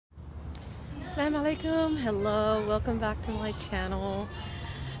Assalamu alaikum. Hello, welcome back to my channel.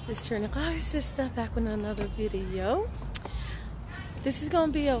 This is your sister back with another video. This is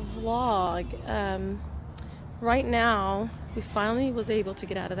gonna be a vlog. Right now we finally was able to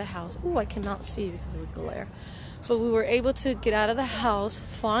get out of the house. Oh, I cannot see because of the glare, but we were able to get out of the house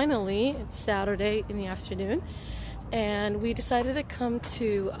finally. It's Saturday in the afternoon and we decided to come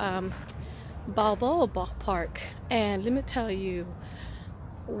to Balboa Park, and let me tell you,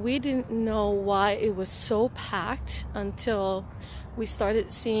 we didn't know why it was so packed until we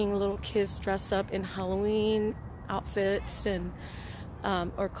started seeing little kids dress up in Halloween outfits and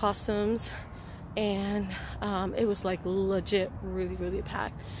or costumes, and it was like legit really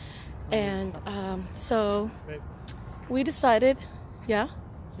packed. And so we decided, yeah,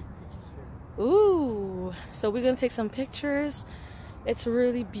 ooh, so we're gonna take some pictures. It's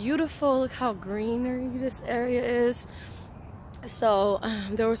really beautiful. Look how greenery this area is. So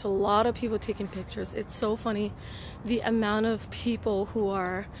there was a lot of people taking pictures. It's so funny the amount of people who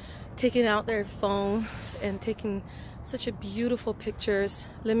are taking out their phones and taking such a beautiful pictures.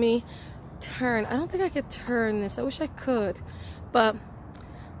 Let me turn. I don't think I could turn this. I wish I could, but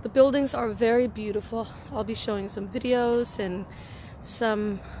the buildings are very beautiful. I'll be showing some videos and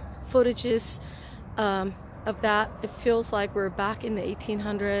some footages of that. It feels like we're back in the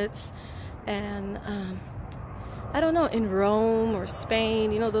 1800s and I don't know, in Rome or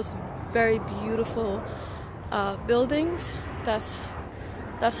Spain, you know, those very beautiful buildings. That's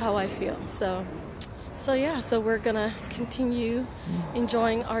how I feel. So yeah, so we're gonna continue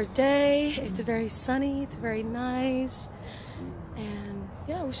enjoying our day. It's very sunny, it's very nice, and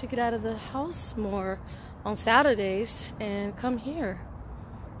yeah, we should get out of the house more on Saturdays and come here.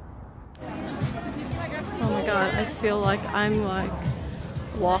 Oh my god, I feel like I'm like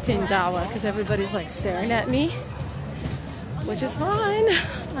walking dawah because everybody's like staring at me, which is fine.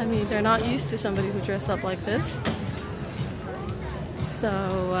 I mean, they're not used to somebody who dressed up like this, so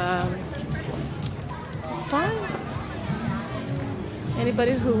it's fine.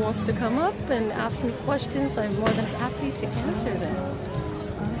 Anybody who wants to come up and ask me questions, I'm more than happy to answer them.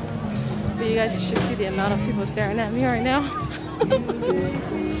 But you guys should see the amount of people staring at me right now.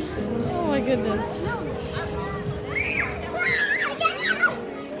 Oh my goodness.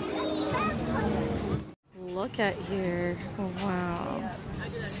 Look at here. Wow,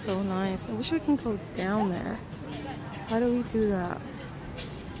 so nice. I wish we can go down there. How do we do that?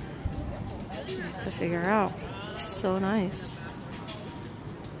 I have to figure out. So nice.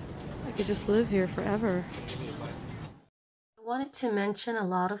 I could just live here forever. I wanted to mention, a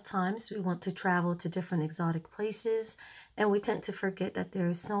lot of times we want to travel to different exotic places and we tend to forget that there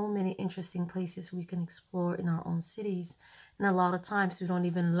are so many interesting places we can explore in our own cities. And a lot of times we don't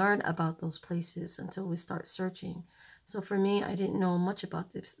even learn about those places until we start searching. So for me, I didn't know much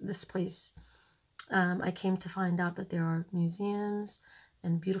about this place. I came to find out that there are museums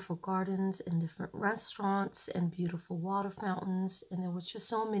and beautiful gardens and different restaurants and beautiful water fountains. And there was just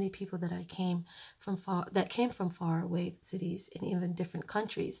so many people that came from far away cities and even different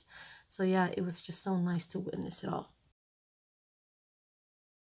countries. So yeah, it was just so nice to witness it all.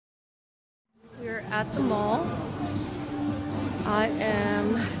 We're at the mall. I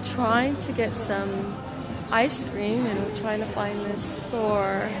am trying to get some ice cream and we're trying to find this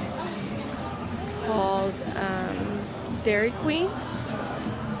store called Dairy Queen.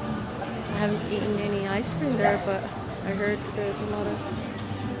 I haven't eaten any ice cream there, but I heard there's a lot of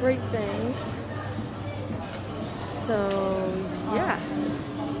great things. So yeah,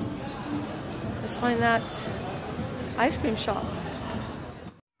 let's find that ice cream shop.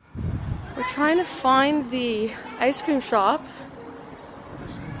 We're trying to find the ice cream shop.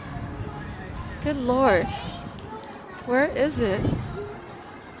 Good Lord, where is it?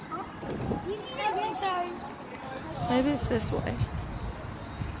 Maybe it's this way.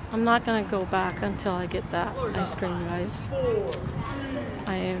 I'm not gonna go back until I get that ice cream, guys.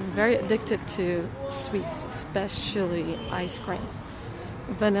 I am very addicted to sweets, especially ice cream.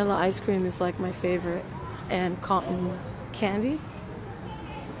 Vanilla ice cream is like my favorite, and cotton candy.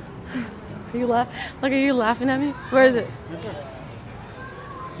 Are you look, are you laughing at me? Where is it?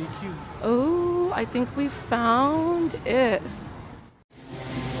 Oh, I think we found it.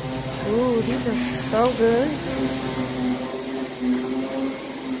 Ooh, these are so good.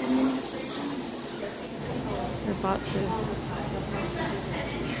 We're about to.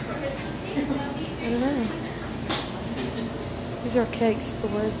 I don't know. These are cakes,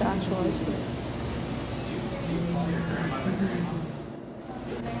 but where's the actual ice cream?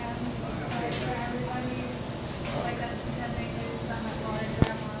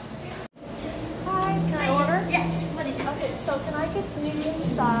 Hi, can I order? Yeah. What is it? Okay, so can I get medium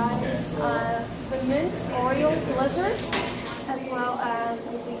size the mint Oreo blizzard, as well as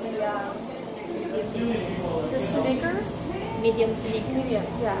the Snickers. Medium Snickers. Medium,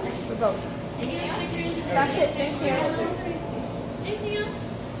 yeah, for both. That's it, thank you. Anything else?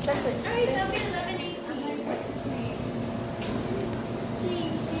 That's it. Alright, that'll be 11.18.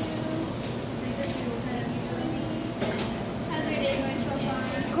 How's your day going so far?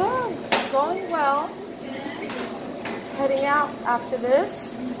 Good, going well. Heading out after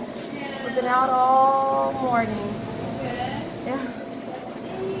this. We've been out all morning. Yeah.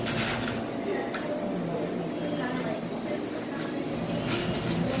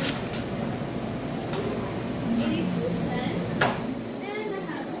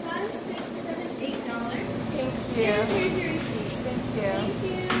 Thank you. Thank you.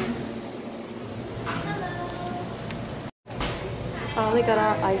 Finally got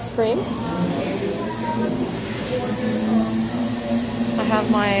our ice cream. I have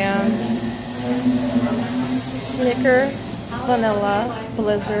my Snicker vanilla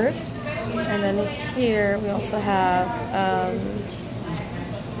blizzard, and then here we also have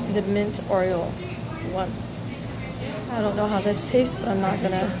the mint Oreo one. I don't know how this tastes, but I'm not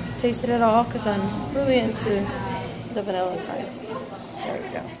gonna taste it at all because I'm really into the vanilla type. There we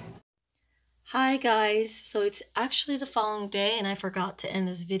go. Hi guys, so it's actually the following day and I forgot to end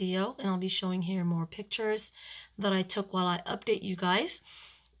this video, and I'll be showing here more pictures that I took while I update you guys.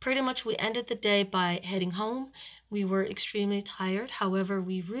 Pretty much we ended the day by heading home. We were extremely tired, however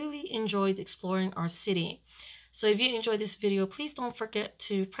we really enjoyed exploring our city. So if you enjoyed this video, please don't forget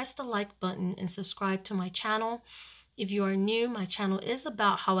to press the like button and subscribe to my channel. If you are new, my channel is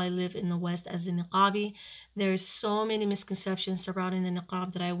about how I live in the West as a niqabi. There's so many misconceptions surrounding the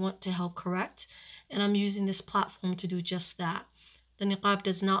niqab that I want to help correct, and I'm using this platform to do just that. The niqab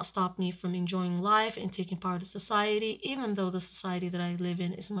does not stop me from enjoying life and taking part of society, even though the society that I live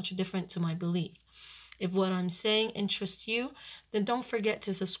in is much different to my belief. If what I'm saying interests you, then don't forget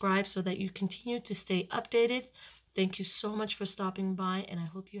to subscribe so that you continue to stay updated. Thank you so much for stopping by, and I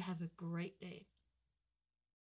hope you have a great day.